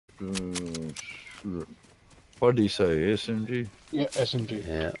What did he say? SMG? Yeah, SMG.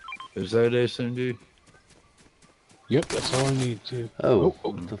 Yeah. Is that SMG? Yep, that's all I need to. Oh, Oh,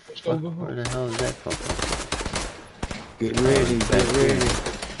 what the let's fuck? go. Where the hell is that come from? Get ready, get ready.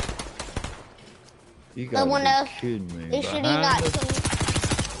 You Someone gotta else be kidding me. is shooting at Behind us?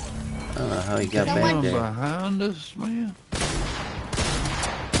 some. I don't know how he got Someone- back there. Behind us, man.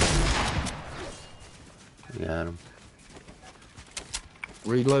 Got him.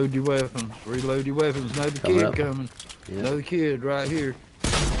 Reload your weapons. Reload your weapons. Another Coming kid up. coming. Yep. Another kid right here.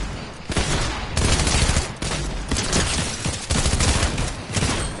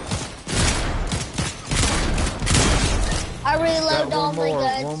 I Got reload all one my more.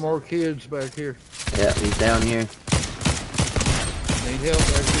 guns. One more kid's back here. Yeah, he's down here. Need help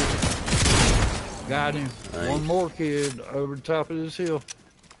back here. Got him. Nice. One more kid over the top of this hill.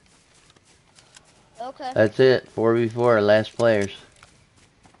 Okay. That's it. 4v4, last players.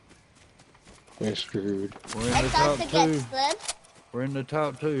 We're screwed. We're in I the thought top to get two. slid. We're in the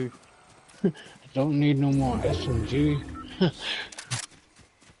top two. Don't need no more SMG.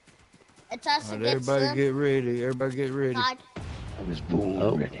 It's us to All right, get everybody slid. get ready. Everybody get ready. God. I was born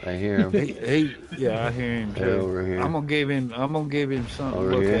Oh, ready. I hear him. Yeah, I hear him They're too. over here. I'm gonna give him something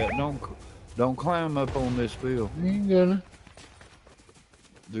Over to look here. at. Don't climb up on this bill. You ain't gonna.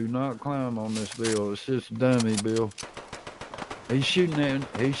 Do not climb on this bill. It's just a dummy, Bill. He's shooting at it.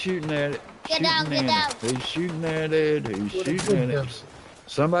 He's shooting at it. Get down, shooting get at it. He's shooting at it. He's What a shooting good at it.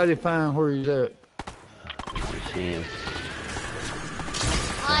 Somebody find where he's at. I see him.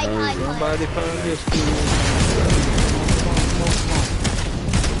 Hide, hide, hide. Somebody find this kid.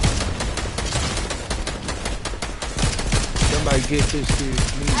 Somebody get this kid.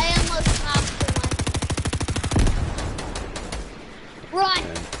 I almost knocked one. Run!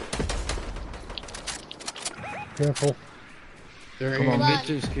 Careful. There Come he on, is. get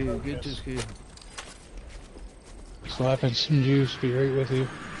this kid. Get this kid. Slapping some juice. Be right with you.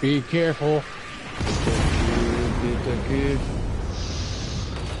 Be careful. Get that kid.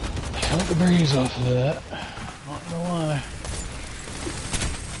 Felt the breeze off of that. Not gonna lie.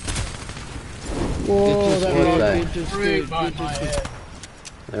 Whoa, Get this that kid. rock guy. Get this right kid. by Get my this kid. head.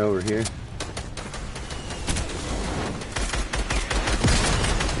 They're over here.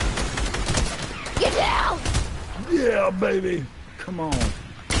 Get down! Yeah, baby. Come on. Come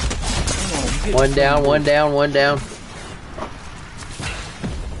on. Get One down, some. one down, one down.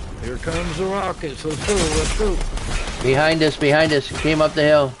 Here comes the rockets. Let's go. Let's go. Behind us, behind us. Came up the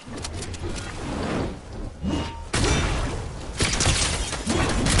hill.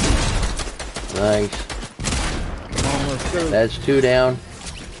 Nice. Come on, let's go. That's two down.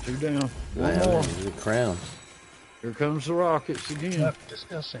 Two down. One Yeah, more. the crown. Here comes the rockets again. Yep,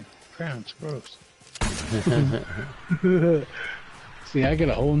 disgusting. Crowns, gross. See, I got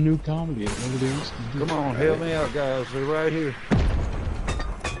a whole new comedy that nobody else can do. Come on, help me out, guys. They're right here.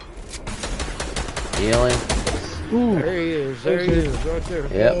 Healing. Ooh, There he is. There he is. Right there.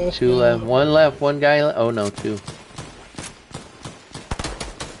 Yep, two left. One left, one guy left. Oh no, two.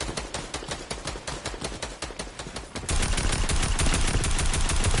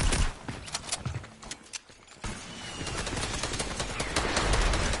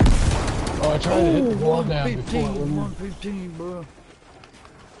 oh, I tried to hit the wall down before it 115, went 115, bro.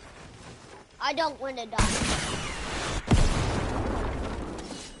 I don't want to die.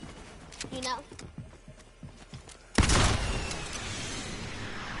 You know?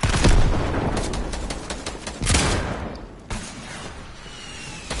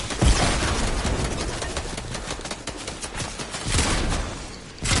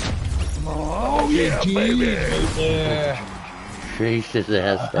 Come on. Oh, yeah, in. baby. Yeah. Chased his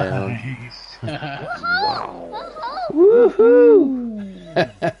ass down.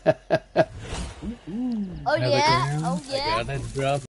 Oh Another yeah, crown. oh yeah. I got it, drop.